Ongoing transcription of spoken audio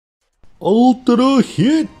Ultra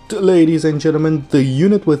hit, ladies and gentlemen, the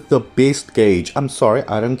unit with the best gauge. I'm sorry,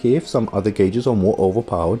 I don't care if some other gauges are more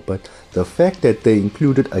overpowered, but the fact that they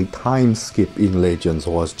included a time skip in Legends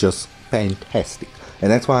was just fantastic.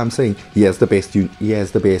 And that's why I'm saying he has the best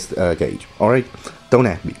gauge. Alright, don't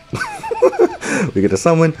at me. We're gonna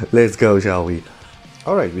summon, let's go, shall we?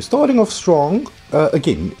 Alright, we're starting off strong.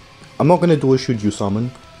 Again, I'm not gonna do a should you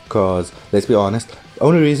summon, because let's be honest, the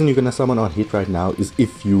only reason you're gonna summon on hit right now is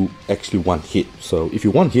if you actually want hit. So if you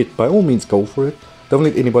want hit, by all means go for it. Don't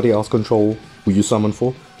let anybody else control who you summon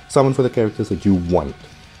for. Summon for the characters that you want,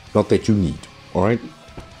 not that you need. Alright?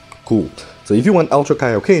 Cool. So if you want Ultra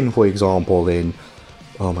Kaioken, for example, then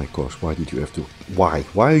oh my gosh, why did you have to? Why?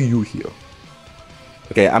 Why are you here?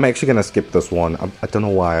 Okay, I'm actually gonna skip this one. I don't know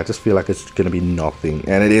why. I just feel like it's gonna be nothing.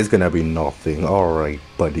 And it is gonna be nothing. Alright,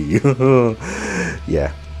 buddy.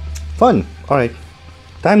 Yeah. Fun. Alright.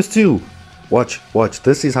 ×2. Watch.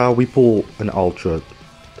 This is how we pull an Ultra.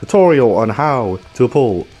 Tutorial on how to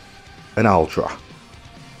pull an Ultra.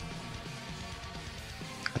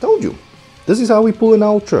 I told you. This is how we pull an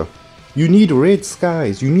Ultra. You need red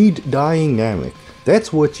skies. You need dying Namek.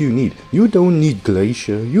 That's what you need. You don't need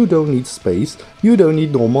Glacier. You don't need Space. You don't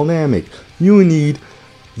need normal Namek. You need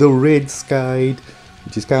the red skied,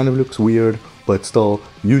 which just kind of looks weird, but still,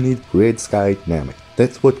 you need red skied Namek.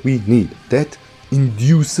 That's what we need. That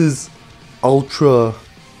induces Ultra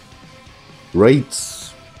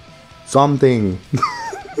rates something.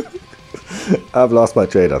 I've lost my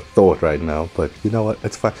train of thought right now, but you know what?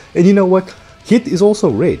 It's fine. And you know what? Hit is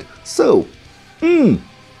also red. So,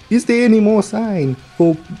 is there any more sign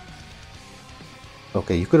for...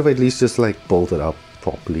 Okay, you could have at least just like bolted up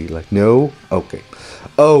properly. Like, no? Okay.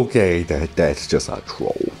 Okay, that's just a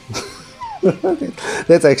troll.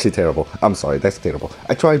 That's actually terrible. I'm sorry, that's terrible.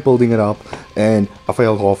 I tried building it up and I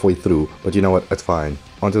failed halfway through. But you know what? It's fine.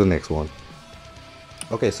 On to the next one.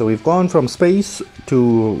 Okay, so we've gone from space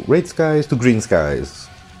to red skies to green skies.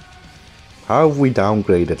 How have we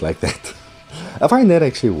downgraded like that? I find that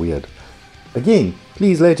actually weird. Again,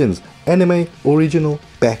 please Legends, anime original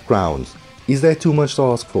backgrounds. Is that too much to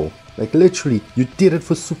ask for? Like literally, you did it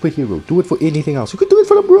for superhero. Do it for anything else. You could do it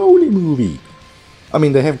for the Broly movie. I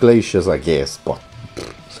mean, they have glaciers, I guess, but...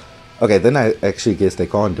 Okay, then I actually guess they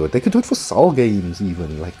can't do it. They could do it for Soul Games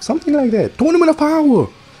even, like something like that. Tournament of Power!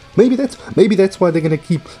 Maybe that's why they're gonna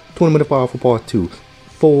keep Tournament of Power for part 2.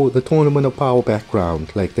 For the Tournament of Power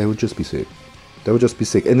background. Like, that would just be sick. That would just be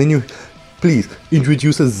sick. And then you... Please,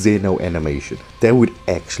 introduce a Zeno animation. That would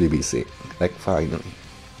actually be sick. Like, finally.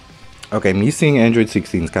 Okay, me seeing Android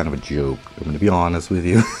 16 is kind of a joke. I'm gonna be honest with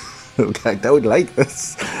you. Okay, I don't like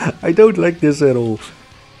this. I don't like this at all.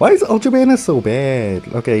 Why is Ultra Banner so bad?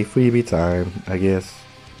 Okay, freebie time, I guess.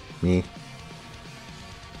 Me.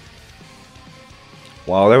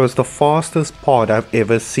 Wow, that was the fastest pod I've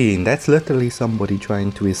ever seen. That's literally somebody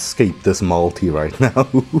trying to escape this multi right now.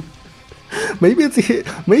 Maybe it's hit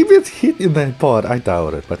in that pod. I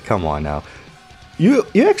doubt it, but come on now. You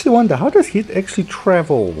actually wonder, how does hit actually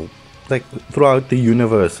travel like throughout the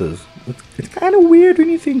universes? It's kind of weird when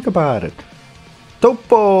you think about it.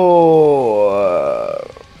 Topo!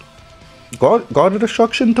 God of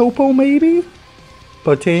Destruction Topo maybe?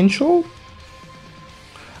 Potential?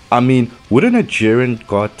 I mean, wouldn't a Jiren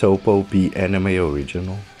God Topo be anime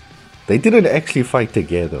original? They didn't actually fight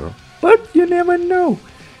together, but you never know.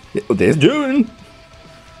 There's Jiren!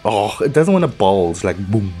 Oh, it doesn't want to bulge like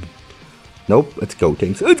boom. Nope, it's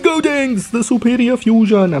Gotenks. It's Gotenks! The superior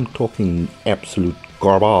fusion! I'm talking absolute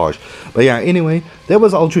garbage. But yeah, anyway, that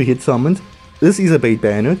was Ultra Hit summons. This is a bait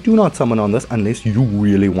banner. Do not summon on this unless you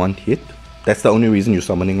really want hit. That's the only reason you're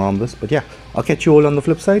summoning on this. But yeah, I'll catch you all on the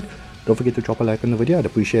flip side. Don't forget to drop a like on the video. I'd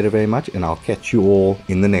appreciate it very much. And I'll catch you all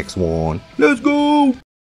in the next one. Let's go!